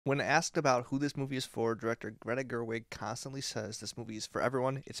When asked about who this movie is for, director Greta Gerwig constantly says this movie is for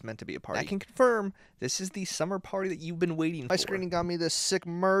everyone, it's meant to be a party. I can confirm, this is the summer party that you've been waiting for. My screening got me this sick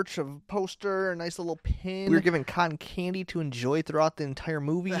merch of a poster, a nice little pin. We were given cotton candy to enjoy throughout the entire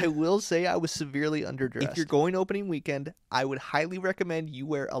movie. I will say I was severely underdressed. If you're going opening weekend, I would highly recommend you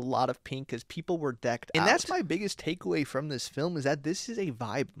wear a lot of pink because people were decked out. And that's my biggest takeaway from this film, is that this is a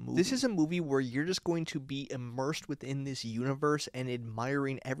vibe movie. This is a movie where you're just going to be immersed within this universe and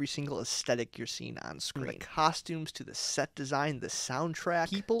admiring every single aesthetic you're seeing on screen. From the costumes to the set design, the soundtrack.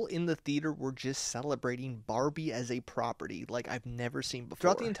 People in the theater were just celebrating Barbie as a property like I've never seen before.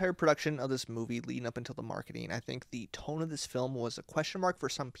 Throughout the entire production of this movie, leading up until the marketing, I think the tone of this film was a question mark for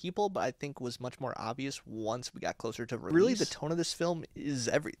some people, but I think was much more obvious once we got closer to release. Really, the tone of this film is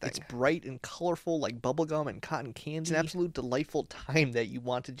everything. It's bright and colorful like bubblegum and cotton candy. It's an absolute delightful time that you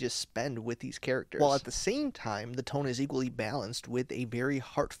want to just spend with these characters. While at the same time, the tone is equally balanced with a very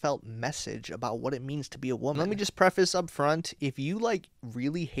heartfelt message about what it means to be a woman. Let me just preface up front, if you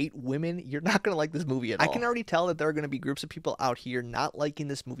really hate women, you're not going to like this movie at all. I can already tell that there are going to be groups of people out here not liking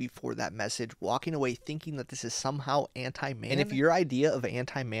this movie for that message, walking away thinking that this is somehow anti-man. And if your idea of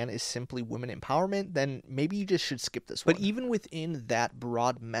anti-man is simply women empowerment, then maybe you just should skip this one. But even within that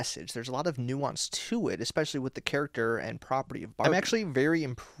broad message, there's a lot of nuance to it, especially with the character and property of Barbie. I'm actually very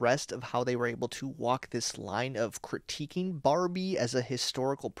impressed of how they were able to walk this line of critiquing Barbie as a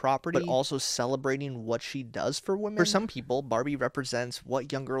historical property, but also celebrating what she does for women. For some people, Barbie represents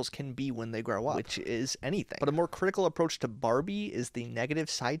what young girls can be when they grow up, which is anything. But a more critical approach to Barbie is the negative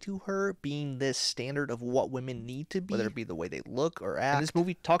side to her being this standard of what women need to be, whether it be the way they look or act. And this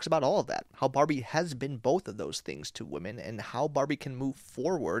movie talks about all of that, how Barbie has been both of those things to women, and how Barbie can move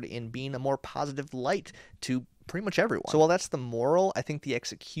forward in being a more positive light to pretty much everyone. So while that's the moral, I think the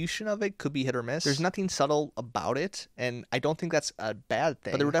execution of it could be hit or miss. There's nothing subtle about it, and I don't think that's a bad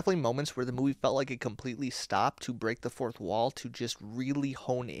thing. But there were definitely moments where the movie felt like it completely stopped to break the fourth wall, to just really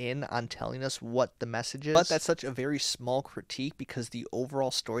hone in on telling us what the message is. But that's such a very small critique because the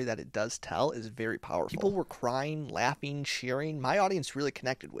overall story that it does tell is very powerful. People were crying, laughing, cheering. My audience really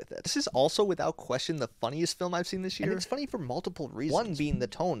connected with it. This is also without question the funniest film I've seen this year. And it's funny for multiple reasons. One being the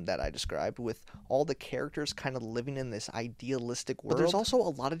tone that I described, with all the characters kind of living in this idealistic world. But there's also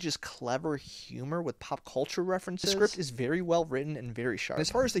a lot of just clever humor with pop culture references. The script is very well written and very sharp. And as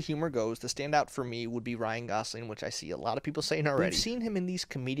far as the humor goes, the standout for me would be Ryan Gosling, which I see a lot of people saying already. We've seen him in these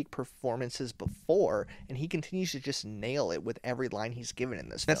comedic performances before, and he continues to just nail it with every line he's given in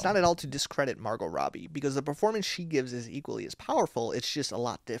this film. That's not at all to discredit Margot Robbie, because the performance she gives is equally as powerful, it's just a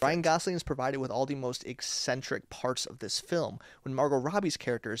lot different. Ryan Gosling is provided with all the most eccentric parts of this film, when Margot Robbie's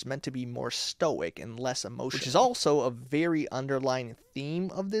character is meant to be more stoic and less emotional, which is also a very underlying theme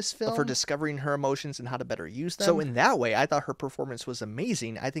of this film for discovering her emotions and how to better use them. So in that way, I thought her performance was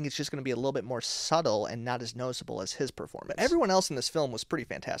amazing. I think it's just going to be a little bit more subtle and not as noticeable as his performance. But everyone else in this film was pretty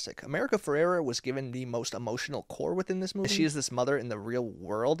fantastic. America Ferrera was given the most emotional core within this movie. She is this mother in the real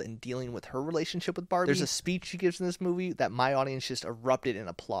world and dealing with her relationship with Barbie. There's a speech she gives in this movie that my audience just erupted in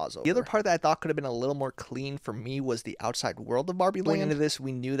applause over. The other part that I thought could have been a little more clean for me was the outside world of Barbie Land. Going into this,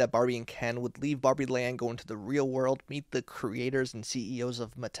 we knew that Barbie and Ken would leave Barbie Land, go into the real world, meet the creators and CEOs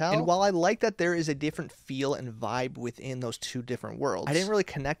of Mattel. And while I like that there is a different feel and vibe within those two different worlds, I didn't really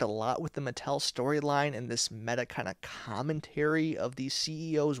connect a lot with the Mattel storyline and this meta kind of commentary of these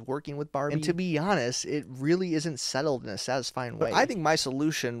CEOs working with Barbie. And to be honest, it really isn't settled in a satisfying way. But I think my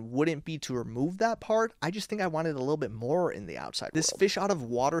solution wouldn't be to remove that part. I just think I wanted a little bit more in the outside world. This fish out of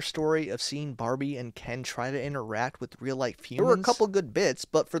water story of seeing Barbie and Ken try to interact with real life humans. There were a couple good bits,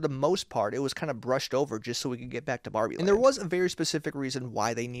 but for the most part, it was kind of brushed over just so we could get back to Barbie Land. And there was a very specific reason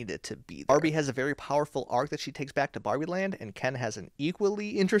why they needed to be there. Barbie has a very powerful arc that she takes back to Barbie Land, and Ken has an equally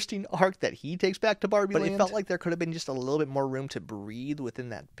interesting arc that he takes back to Barbie Land. But it felt like there could have been just a little bit more room to breathe within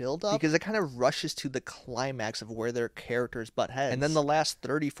that build-up, because it kind of rushes to the climax of where their characters butt heads. And then the last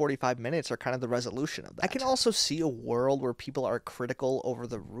 30-45 minutes are kind of the resolution of that. I can also see a world where people are critical over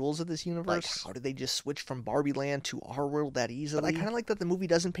the rules of this universe. Like, how did they just switch from Barbie Land to our world that easily? But I kind of like that the movie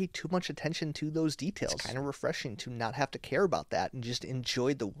doesn't pay too much attention to those details. It's kind of refreshing to not have to care about that and just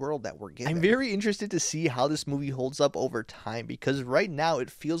enjoy the world that we're given. I'm very interested to see how this movie holds up over time, because right now it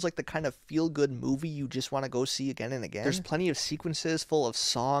feels like the kind of feel-good movie you just want to go see again and again. There's plenty of sequences full of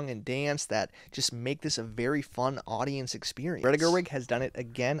song and dance that just make this a very fun audience experience. Greta Gerwig has done it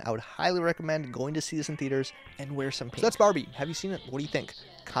again. I would highly recommend going to see this in theaters and wear some pink. So that's Barbie. Have you seen it? What do you think?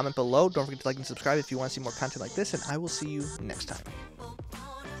 Comment below. Don't forget to like and subscribe if you want to see more content like this, and I will see you next time.